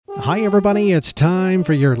Hi, everybody. It's time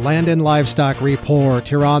for your Land and Livestock Report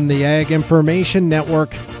here on the Ag Information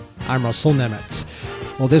Network. I'm Russell Nemitz.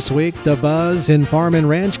 Well, this week, the buzz in farm and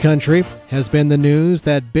ranch country has been the news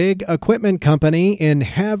that Big Equipment Company in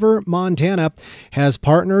Havre, Montana, has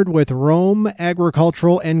partnered with Rome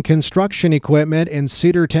Agricultural and Construction Equipment in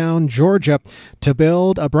Cedartown, Georgia, to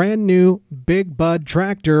build a brand new Big Bud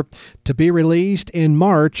tractor to be released in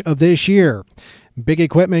March of this year. Big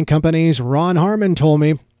Equipment Company's Ron Harmon told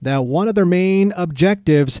me that one of their main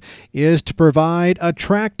objectives is to provide a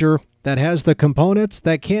tractor that has the components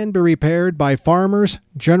that can be repaired by farmers,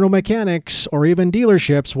 general mechanics, or even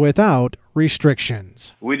dealerships without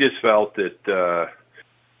restrictions. We just felt that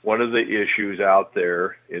one of the issues out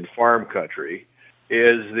there in farm country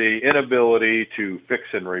is the inability to fix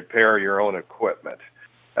and repair your own equipment.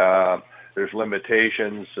 There's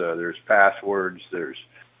limitations, there's passwords, there's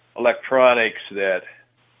electronics that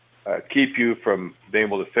keep you from being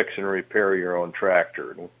able to fix and repair your own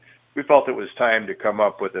tractor. We felt it was time to come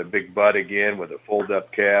up with a Big Bud again with a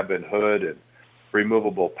fold-up cab and hood and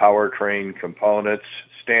removable powertrain components,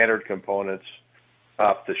 standard components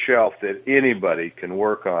off the shelf that anybody can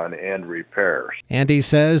work on and repair. Andy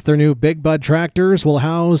says their new Big Bud tractors will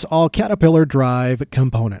house all Caterpillar drive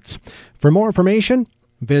components. For more information,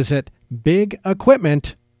 visit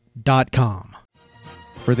bigequipment.com.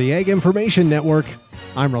 For the Ag Information Network,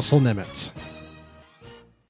 I'm Russell Nemitz.